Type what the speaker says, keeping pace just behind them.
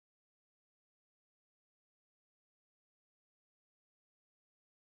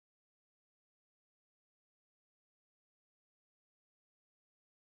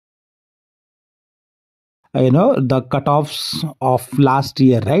the cutoffs of last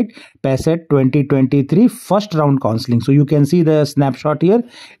year, right? Pessat 2023 first round counseling. So you can see the snapshot here.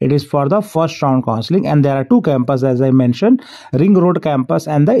 It is for the first round counseling, and there are two campuses, as I mentioned, Ring Road campus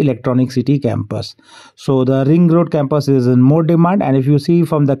and the Electronic City campus. So the Ring Road campus is in more demand, and if you see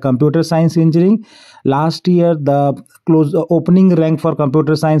from the computer science engineering, last year the opening rank for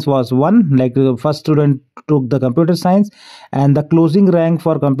computer science was 1, like the first student took the computer science, and the closing rank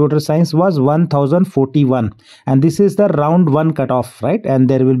for computer science was 1041, and this is the round 1 cutoff, right? And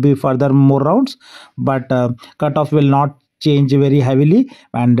there will be further more rounds, but cutoff will not change very heavily,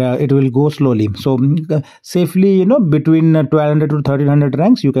 and it will go slowly. So safely, between 1200 to 1300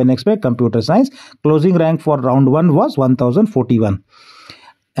 ranks you can expect computer science. Closing rank for round 1 was 1041.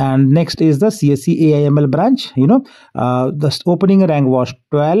 And next is the CSE AIML branch. The opening rank was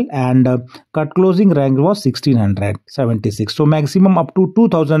 12, and closing rank was 1676. So maximum up to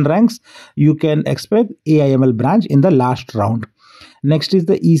 2000 ranks you can expect AIML branch in the last round. Next is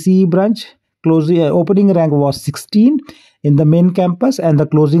the ECE branch. Opening rank was 16 in the main campus, and the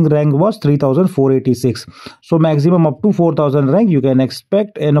closing rank was 3486. So maximum up to 4000 rank you can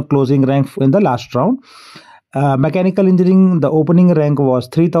expect closing rank in the last round. Mechanical engineering, the opening rank was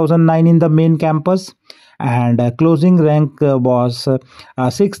 3009 in the main campus, and closing rank was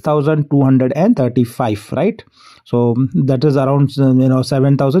 6235, right? So that is around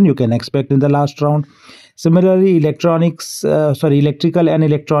 7000 you can expect in the last round. Similarly, electrical and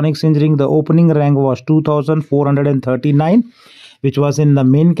electronics engineering, the opening rank was 2439, which was in the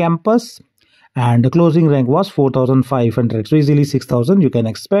main campus, and the closing rank was 4500. So easily 6000 you can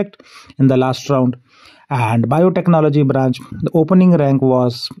expect in the last round. And biotechnology branch, the opening rank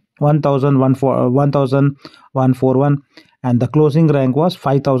was 1141, and the closing rank was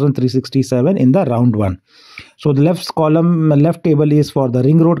 5367 in the round 1. So the left table is for the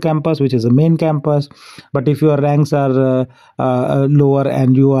Ring Road campus, which is the main campus. But if your ranks are lower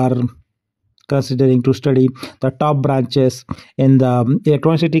and you are considering to study the top branches in the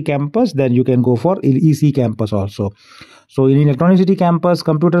Electronic City campus, then you can go for EC campus also. So in Electronic City campus,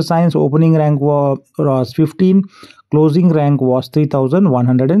 computer science opening rank was 15, closing rank was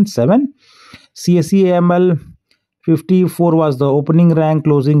 3107. CSE AML 54 was the opening rank,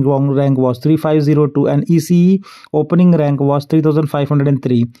 closing rank was 3502, and ECE opening rank was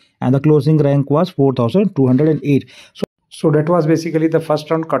 3503, and the closing rank was 4208. So that was basically the first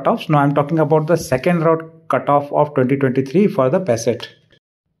round cutoffs. Now I'm talking about the second round cutoff of 2023 for the Pessat.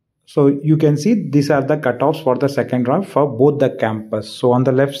 So you can see these are the cutoffs for the second round for both the campus. So on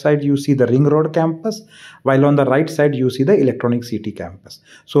the left side you see the Ring Road campus, while on the right side you see the Electronic City campus.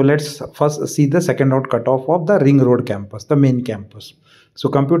 So let's first see the second round cutoff of the Ring Road campus, the main campus. So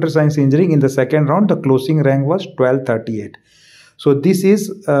computer science engineering, in the second round the closing rank was 1238. So this is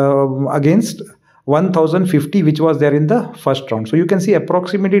against 1050 which was there in the first round. So you can see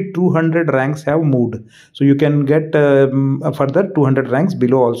approximately 200 ranks have moved. So you can get further 200 ranks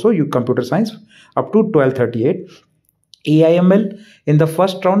below also, you computer science up to 1238. AIML, in the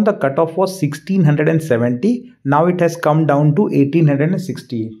first round the cutoff was 1670. Now it has come down to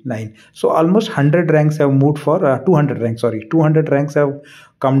 1869. So almost 100 ranks have moved for 200 ranks have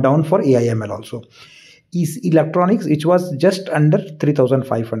come down for AIML also. Electronics, which was just under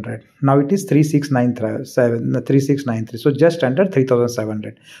 3500, now it is 3693, so just under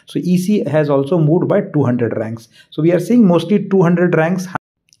 3700. So EC has also moved by 200 ranks. So we are seeing mostly 200 ranks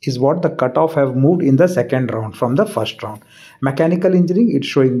is what the cutoff have moved in the second round from the first round. Mechanical engineering, it's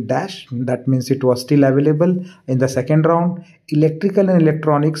showing dash, that means it was still available in the second round. Electrical and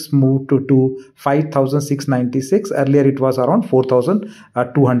electronics moved to 5696. Earlier it was around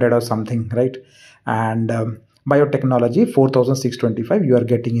 4200 or something, right? And biotechnology 4625 you are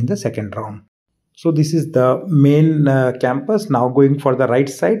getting in the second round. So this is the main campus. Now going for the right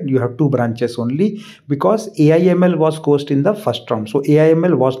side, you have two branches only, because AIML was closed in the first round. So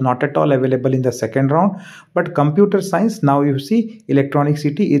AIML was not at all available in the second round, but computer science, now you see Electronic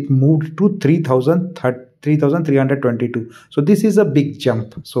City, it moved to 3322. So this is a big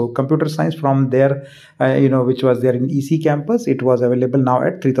jump. So computer science from there, which was there in EC campus, it was available now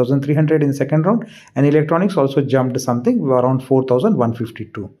at 3300 in second round, and electronics also jumped something around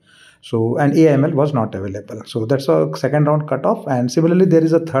 4152. So, and AIML was not available. So that's a second round cutoff, and similarly there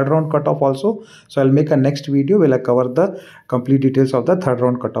is a third round cutoff also. So I'll make a next video where I cover the complete details of the third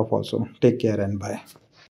round cutoff also. Take care and bye.